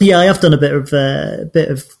 Yeah, I have done a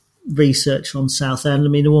bit of research on Southend. I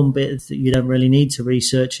mean, the one bit that you don't really need to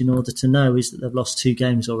research in order to know is that they've lost 2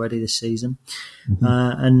 games already this season,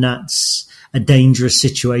 and that's a dangerous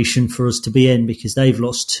situation for us to be in because they've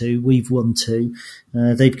lost 2, we've won 2.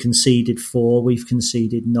 They've conceded 4, we've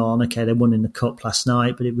conceded none. Okay, they won in the cup last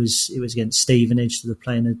night, but it was against Stevenage, so they're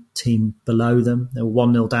playing a team below them. They were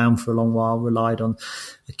 1-0 down for a long while, relied on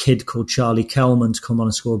a kid called Charlie Kelman to come on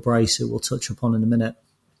and score a brace, who we'll touch upon in a minute.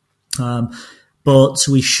 But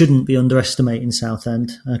we shouldn't be underestimating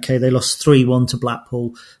Southend. Okay, they lost 3-1 to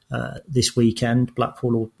Blackpool this weekend.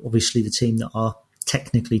 Blackpool are obviously the team that are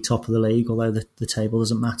technically top of the league, although the table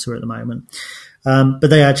doesn't matter at the moment. But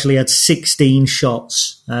they actually had 16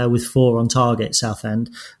 shots with 4 on target, Southend,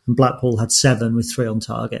 and Blackpool had 7 with 3 on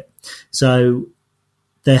target. So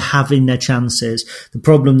they're having their chances. The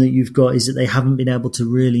problem that you've got is that they haven't been able to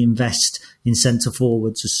really invest in centre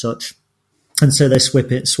forwards as such. And so they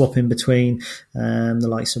swapping between the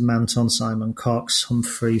likes of Manton, Simon Cox,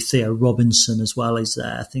 Humphrey, Theo Robinson as well is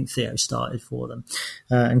there. I think Theo started for them.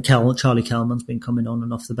 And Charlie Kelman's been coming on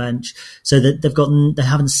and off the bench. So they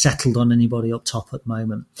haven't settled on anybody up top at the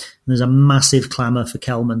moment. And there's a massive clamour for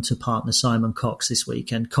Kelman to partner Simon Cox this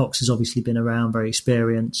weekend. Cox has obviously been around, very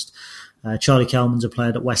experienced. Charlie Kelman's a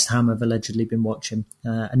player that West Ham have allegedly been watching.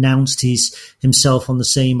 Announced himself on the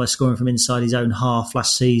scene by scoring from inside his own half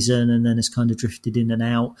last season, and then has kind of drifted in and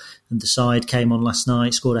out. And the side came on last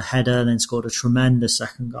night, scored a header, and then scored a tremendous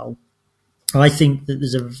second goal. I think that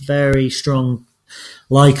there's a very strong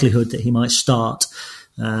likelihood that he might start.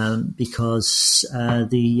 Because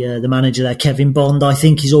the manager there, Kevin Bond, I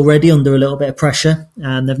think is already under a little bit of pressure,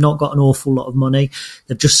 and they've not got an awful lot of money.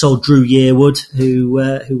 They've just sold Drew Yearwood,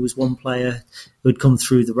 who was one player who had come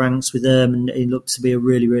through the ranks with them, and he looked to be a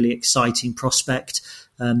really, really exciting prospect.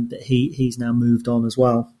 But he's now moved on as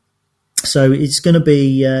well. So it's going to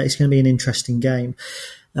be an interesting game.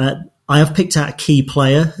 I have picked out a key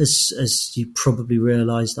player, as you probably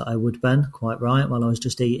realised that I would, Ben, quite right, while I was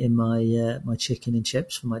just eating my chicken and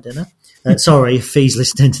chips for my dinner. Sorry if he's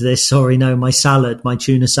listening to this. Sorry, no, my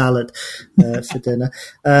tuna salad for dinner.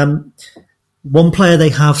 One player they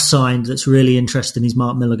have signed that's really interesting is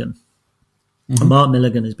Mark Milligan. Mm-hmm. Mark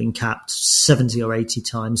Milligan has been capped 70 or 80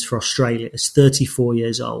 times for Australia. He's 34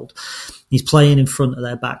 years old. He's playing in front of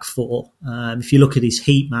their back four. If you look at his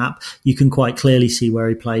heat map, you can quite clearly see where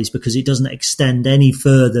he plays because it doesn't extend any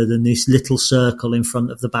further than this little circle in front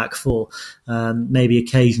of the back four, maybe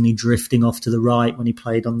occasionally drifting off to the right when he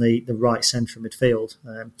played on the right centre midfield.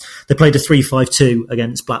 They played a 3-5-2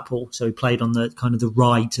 against Blackpool, so he played on the kind of the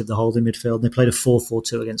right of the holding midfield. And they played a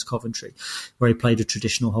 4-4-2 against Coventry, where he played a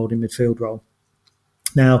traditional holding midfield role.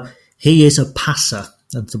 Now, he is a passer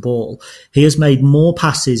of the ball. He has made more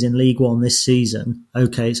passes in League One this season,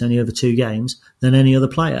 okay, it's only over 2 games, than any other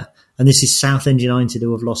player. And this is Southend United,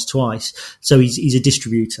 who have lost twice. So he's a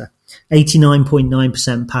distributor.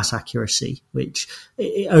 89.9% pass accuracy, which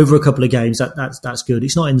over a couple of games, that's good.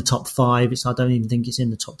 It's not in the top 5. I don't even think it's in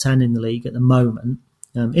the top 10 in the league at the moment.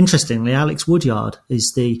 Interestingly, Alex Woodyard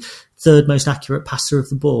is the 3rd most accurate passer of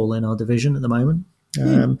the ball in our division at the moment.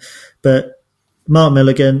 But Mark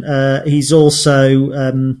Milligan, he's also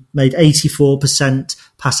made 84%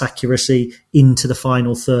 pass accuracy into the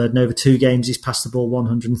final third. And over 2 games, he's passed the ball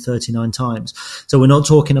 139 times. So we're not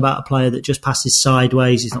talking about a player that just passes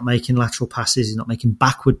sideways. He's not making lateral passes. He's not making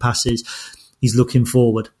backward passes. He's looking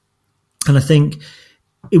forward. And I think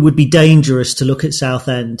it would be dangerous to look at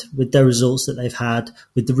Southend with their results that they've had,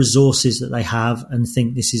 with the resources that they have, and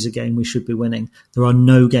think this is a game we should be winning. There are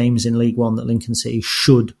no games in League One that Lincoln City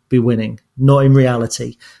should be winning. Not in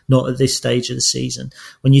reality, not at this stage of the season.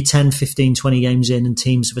 When you're 10, 15, 20 games in and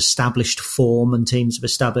teams have established form and teams have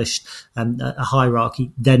established a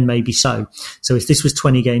hierarchy, then maybe so. So if this was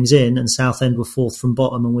 20 games in and Southend were 4th from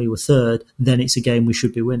bottom and we were 3rd, then it's a game we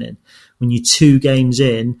should be winning. When you're 2 games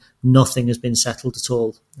in, nothing has been settled at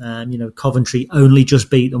all. Coventry only just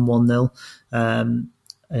beat them 1-0.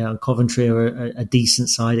 Coventry are a decent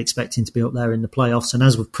side, expecting to be up there in the playoffs. And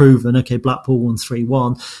as we've proven, okay, Blackpool won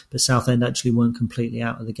 3-1, but Southend actually weren't completely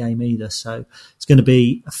out of the game either. So it's going to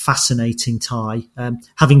be a fascinating tie.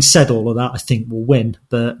 Having said all of that, I think we'll win,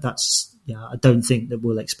 but I don't think that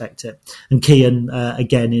we'll expect it. And Kian,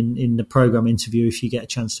 again, in the programme interview, if you get a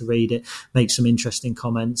chance to read it, makes some interesting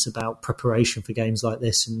comments about preparation for games like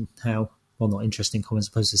this and how, well, not interesting comments,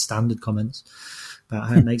 opposed to standard comments, about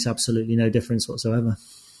how it makes absolutely no difference whatsoever.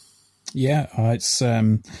 Yeah, it's.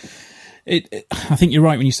 I think you're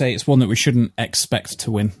right when you say it's one that we shouldn't expect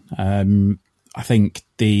to win. I think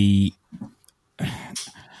the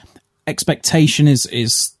expectation is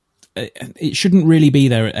it shouldn't really be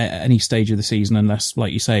there at any stage of the season unless,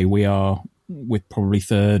 like you say, we are with probably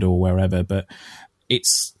 3rd or wherever. But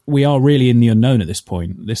we are really in the unknown at this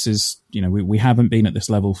point. This is, we haven't been at this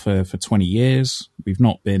level for 20 years. We've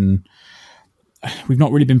not really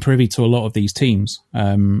been privy to a lot of these teams.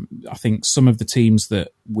 I think some of the teams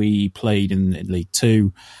that we played in League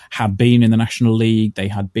 2 had been in the National League. They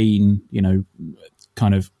had been,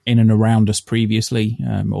 kind of in and around us previously.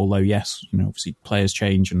 Although, yes, obviously players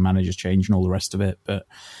change and managers change and all the rest of it. But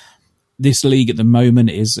this league at the moment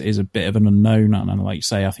is a bit of an unknown. And like you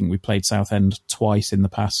say, I think we played Southend twice in the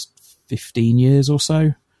past 15 years or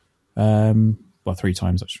so. 3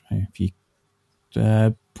 times, actually, if you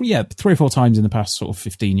 3 or 4 times in the past sort of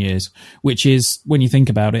 15 years, which is, when you think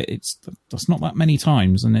about it, that's not that many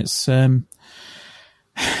times. And it's, I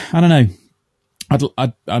don't know.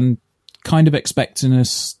 I'm kind of expecting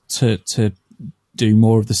us to do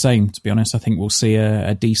more of the same, to be honest. I think we'll see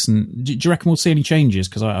a decent... Do you reckon we'll see any changes?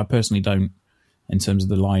 Because I personally don't, in terms of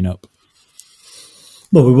the lineup.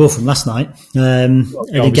 Well, we will from last night. And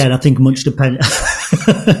again, I think much depends.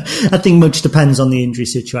 I think much depends on the injury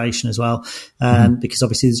situation as well, because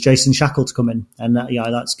obviously there's Jason Shackle to come in, and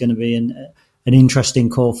that's going to be an interesting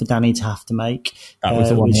call for Danny to have to make. That was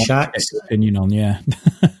the one with Shack's opinion on, yeah.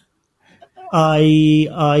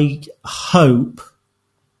 I hope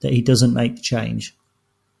that he doesn't make the change.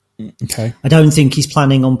 Okay. I don't think he's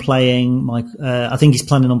planning on playing I think he's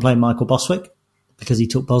planning on playing Michael Boswick because he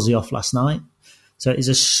took Bozzy off last night. So it's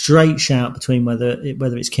a straight shout between whether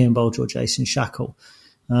it's Kian Bolger or Jason Shackle.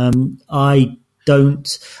 I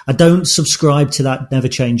don't subscribe to that never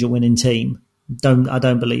change a winning team. I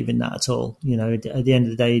don't believe in that at all. At the end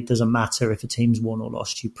of the day, it doesn't matter if a team's won or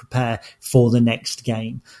lost. You prepare for the next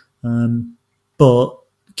game. But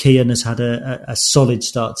Kian has had a solid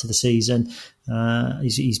start to the season.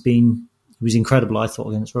 He's been He was incredible, I thought,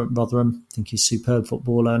 against Rotherham. I think he's a superb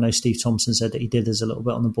footballer. I know Steve Thompson said that he did us a little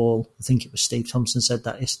bit on the ball. I think it was Steve Thompson said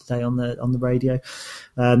that yesterday on the radio,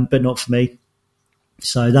 but not for me.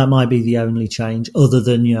 So that might be the only change, other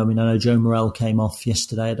than, I know Joe Morrell came off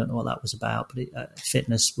yesterday. I don't know what that was about, but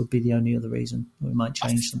fitness would be the only other reason we might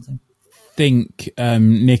change something. I think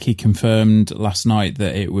Nicky confirmed last night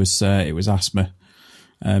that it was asthma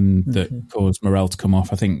that caused Morrell to come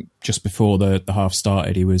off. I think just before the half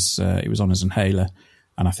started, he was on his inhaler,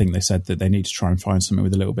 and I think they said that they need to try and find something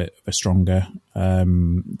with a little bit of a stronger. I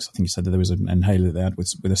think he said that there was an inhaler that they had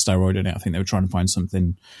with a steroid in it. I think they were trying to find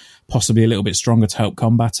something possibly a little bit stronger to help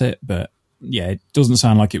combat it. But yeah, it doesn't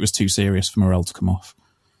sound like it was too serious for Morrell to come off.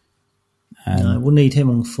 No, we'll need him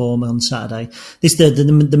on form on Saturday.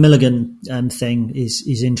 The Milligan thing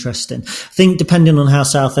is interesting. I think depending on how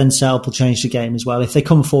Southend set up will change the game as well. If they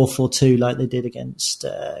come 4-4-2 like they did against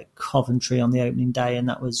Coventry on the opening day, and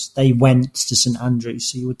they went to St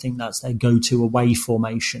Andrews, so you would think that's their go-to away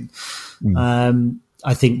formation.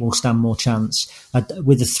 I think we'll stand more chance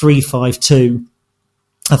with a 3-5-2.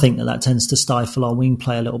 I think that tends to stifle our wing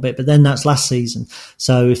play a little bit, but then that's last season.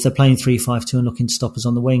 So if they're playing 3-5-2 and looking to stop us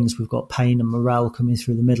on the wings, we've got Payne and Morrell coming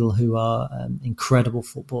through the middle, who are incredible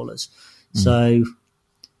footballers. So,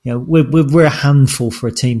 we're a handful for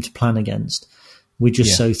a team to plan against. We're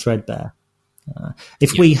just so threadbare.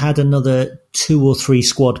 If we had another 2 or 3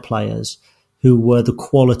 squad players who were the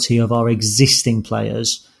quality of our existing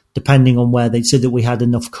players, depending on where they said that we had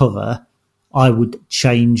enough cover, I would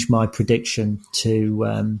change my prediction to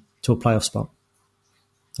a playoff spot,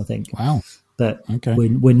 I think. Wow. But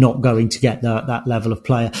we're not going to get that level of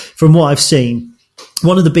player. From what I've seen,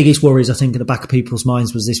 one of the biggest worries, I think, at the back of people's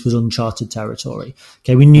minds was this was uncharted territory.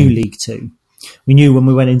 Okay, we knew League Two. We knew when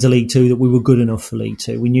we went into League Two that we were good enough for League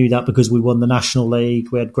Two. We knew that because we won the National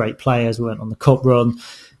League. We had great players. We went on the Cup run.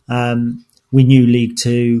 We knew League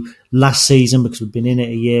Two last season because we'd been in it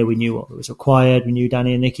a year. We knew what was required. We knew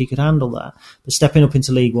Danny and Nicky could handle that. But stepping up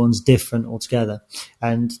into League One's different altogether.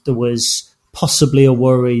 And there was possibly a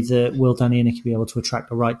worry that will Danny and Nicky be able to attract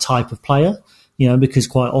the right type of player? Because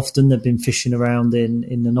quite often they've been fishing around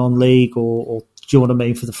in the non-league or do you know what I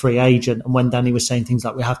mean, for the free agent. And when Danny was saying things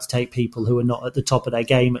like we have to take people who are not at the top of their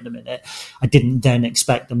game at the minute, I didn't then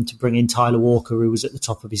expect them to bring in Tyler Walker, who was at the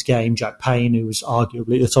top of his game, Jack Payne, who was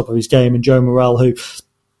arguably at the top of his game, and Joe Morrell, who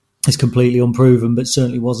is completely unproven but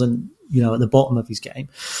certainly wasn't, at the bottom of his game.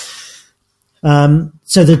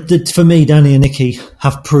 So for me, Danny and Nicky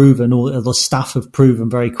have proven, or the staff have proven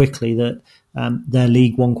very quickly that they're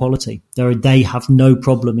League One quality. They have no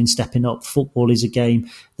problem in stepping up. Football is a game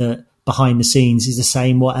that behind the scenes is the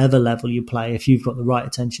same whatever level you play. If you've got the right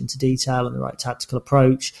attention to detail and the right tactical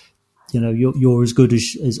approach, you're as good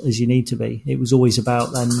as you need to be. It was always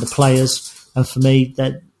about the players, and for me,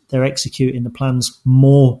 that they're executing the plans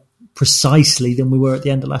more precisely than we were at the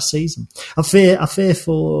end of last season. I fear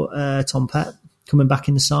for Tom Pett coming back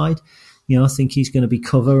in the side. I think he's going to be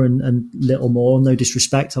cover and little more. No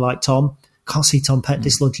disrespect, I like Tom. Can't see Tom Pett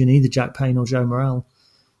dislodging either Jack Payne or Joe Morrell.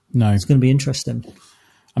 No, it's going to be interesting.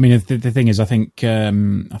 I mean, the thing is, I think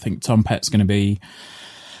Tom Pett's going to be.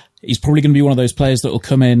 He's probably going to be one of those players that will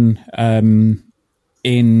come in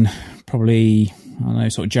probably, I don't know,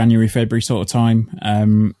 sort of January, February sort of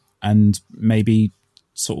time, and maybe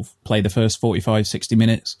sort of play the first 45, 60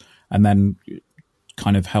 minutes, and then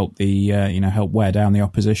kind of help help wear down the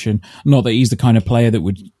opposition. Not that he's the kind of player that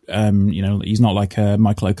would, he's not like a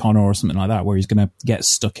Michael O'Connor or something like that, where he's going to get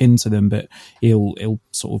stuck into them, but he'll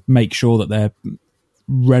sort of make sure that they're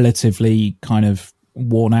relatively kind of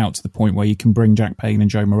worn out to the point where you can bring Jack Payne and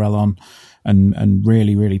Joe Morrell on and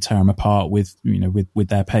really, really tear them apart with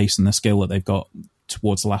their pace and the skill that they've got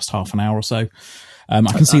towards the last half an hour or so. I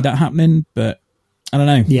can see that happening, but I don't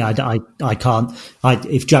know. Yeah, I can't.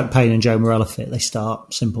 If Jack Payne and Joe Morrell are fit, they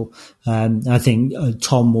start. Simple. I think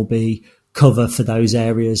Tom will be cover for those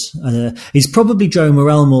areas. It's probably Joe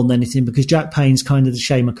Morrell more than anything, because Jack Payne's kind of the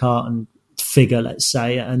Shea McCartan figure, let's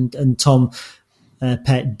say, and Tom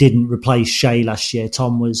Pett didn't replace Shea last year.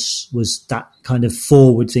 Tom was that kind of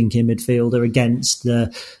forward-thinking midfielder against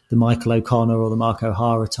the Michael O'Connor or the Mark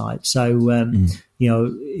O'Hara type. So,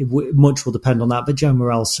 much will depend on that. But Joe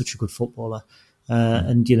Morrell's such a good footballer.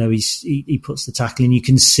 And he puts the tackle in. You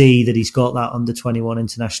can see that he's got that under 21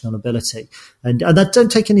 international ability, and that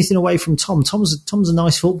don't take anything away from Tom. Tom's a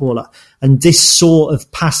nice footballer, and this sort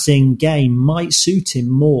of passing game might suit him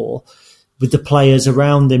more, with the players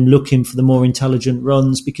around him looking for the more intelligent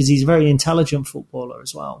runs, because he's a very intelligent footballer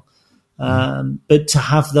as well. But to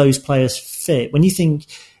have those players fit, when you think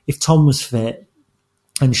if Tom was fit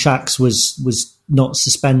and Shax was not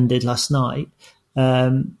suspended last night,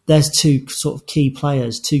 There's two sort of key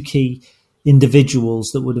players, two key individuals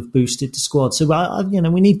that would have boosted the squad. So,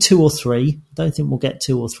 we need 2 or 3. I don't think we'll get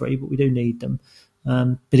 2 or 3, but we do need them.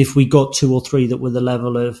 But if we got 2 or 3 that were the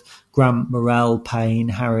level of Grant, Morrell, Payne,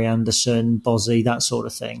 Harry Anderson, Bozzy, that sort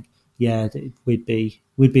of thing, yeah, we'd be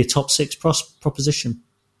a top 6 proposition.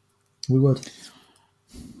 We would.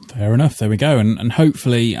 Fair enough. There we go. And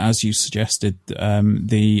hopefully, as you suggested,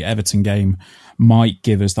 the Everton game might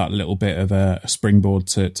give us that little bit of a springboard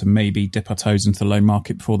to maybe dip our toes into the loan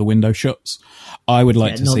market before the window shuts. I would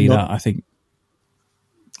like to see that. I think.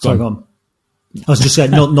 Sorry, go on. I was just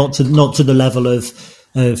saying, not to the level of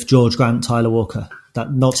George Grant, Tyler Walker.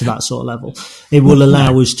 Not to that sort of level. It will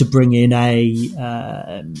allow us to bring in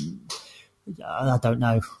I don't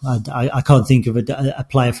know. I can't think of a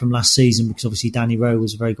player from last season, because obviously Danny Rowe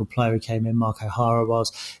was a very good player who came in. Mark O'Hara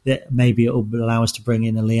was. Maybe it will allow us to bring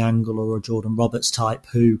in a Lee Angle or a Jordan Roberts type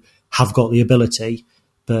who have got the ability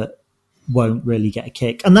but won't really get a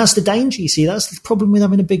kick. And that's the danger, you see. That's the problem with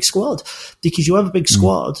having a big squad, because you have a big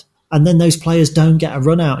squad and then those players don't get a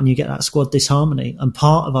run out and you get that squad disharmony. And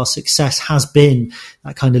part of our success has been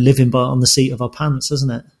that kind of living on the seat of our pants,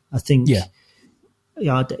 hasn't it? I think. Yeah.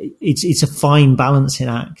 Yeah, it's a fine balancing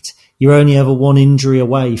act. You're only ever one injury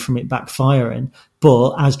away from it backfiring.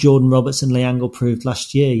 But as Jordan Roberts and Lee Angle proved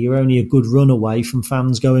last year, you're only a good run away from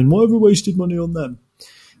fans going, why have we wasted money on them?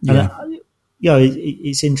 Yeah. And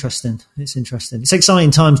it's interesting. It's interesting. It's exciting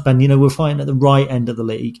times, Ben. We're fighting at the right end of the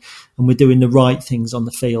league and we're doing the right things on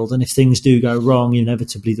the field. And if things do go wrong,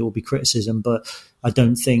 inevitably there will be criticism. But I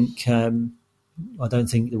don't think there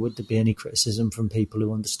would be any criticism from people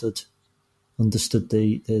who understood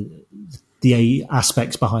the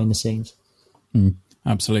aspects behind the scenes.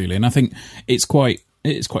 Absolutely. And I think it's quite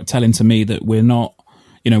telling to me that we're not,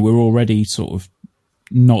 we're already sort of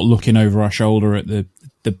not looking over our shoulder at the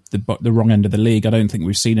wrong end of the league. I don't think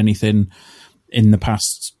we've seen anything in the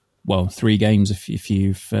past, 3 games if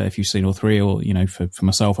you've seen all 3, or for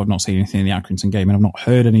myself, I've not seen anything in the Accrington game, and I've not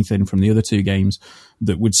heard anything from the other 2 games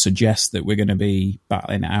that would suggest that we're going to be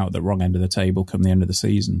battling it out at the wrong end of the table come the end of the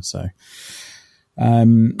season. So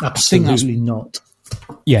absolutely not.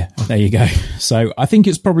 Yeah, there you go. So I think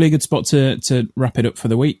it's probably a good spot to wrap it up for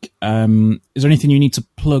the week. Is there anything you need to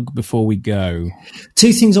plug before we go?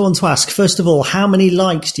 2 things I want to ask. First of all, how many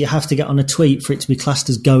likes do you have to get on a tweet for it to be classed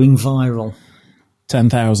as going viral?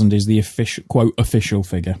 10,000 is the official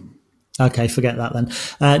figure. Okay, forget that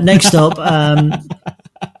then. Next up,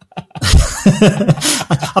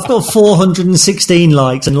 I've got 416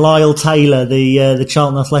 likes, and Lyle Taylor, the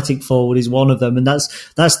Charlton Athletic forward, is one of them, and that's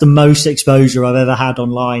the most exposure I've ever had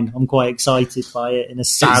online. I'm quite excited by it in a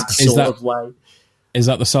sad of way. Is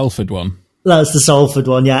that the Salford one? That's the Salford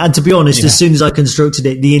one, yeah. And to be honest, as soon as I constructed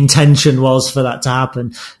it, the intention was for that to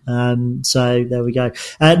happen. So there we go.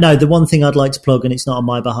 No, the one thing I'd like to plug, and it's not on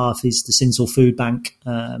my behalf, is the Sinsel Food Bank.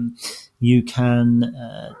 You can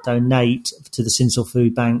donate to the Sinsel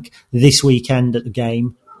Food Bank this weekend at the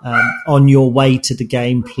game. On your way to the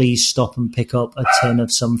game, please stop and pick up a tin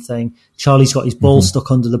of something. Charlie's got his ball stuck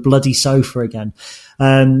under the bloody sofa again.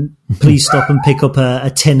 Please stop and pick up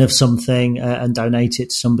a tin of something and donate it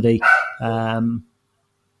to somebody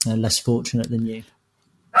less fortunate than you.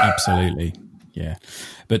 Absolutely, yeah.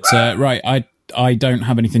 But right, I don't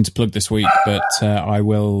have anything to plug this week, but I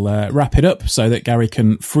will wrap it up so that Gary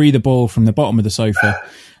can free the ball from the bottom of the sofa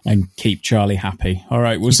and keep Charlie happy. All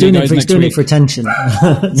right, we'll see you guys next week. He's doing it for attention.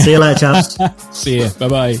 See you later, chaps. See you.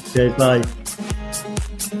 Bye-bye. Cheers, bye.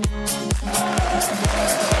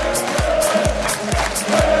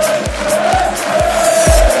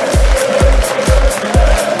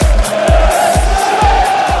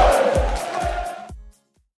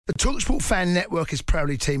 The TalkSport Fan Network is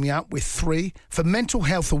proudly teaming up with 3 for Mental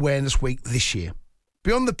Health Awareness Week this year.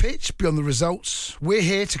 Beyond the pitch, beyond the results, we're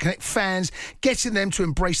here to connect fans, getting them to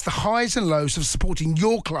embrace the highs and lows of supporting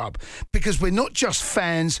your club, because we're not just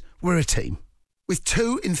fans, we're a team. With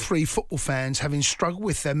 2 in 3 football fans having struggled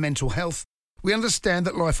with their mental health, we understand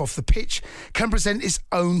that life off the pitch can present its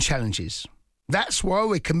own challenges. That's why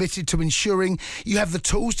we're committed to ensuring you have the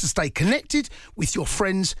tools to stay connected with your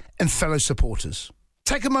friends and fellow supporters.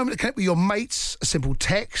 Take a moment to connect with your mates. A simple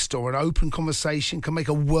text or an open conversation can make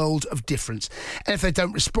a world of difference. And if they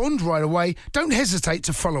don't respond right away, don't hesitate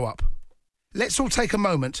to follow up. Let's all take a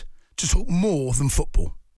moment to talk more than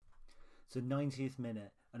football. It's the 90th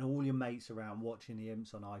minute and all your mates around watching the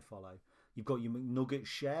Imps on iFollow. You've got your McNugget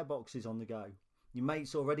share boxes on the go. Your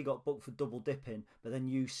mate's already got booked for double dipping, but then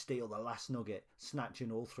you steal the last nugget,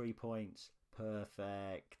 snatching all 3 points.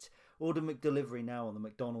 Perfect. Order McDelivery now on the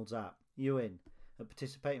McDonald's app. You in? At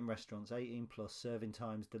participating restaurants, 18 plus, serving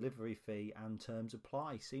times, delivery fee and terms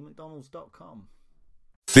apply. See mcdonalds.com.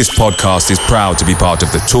 This podcast is proud to be part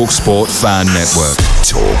of the TalkSport Fan Network.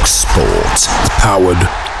 TalkSport. Powered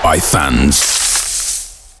by fans.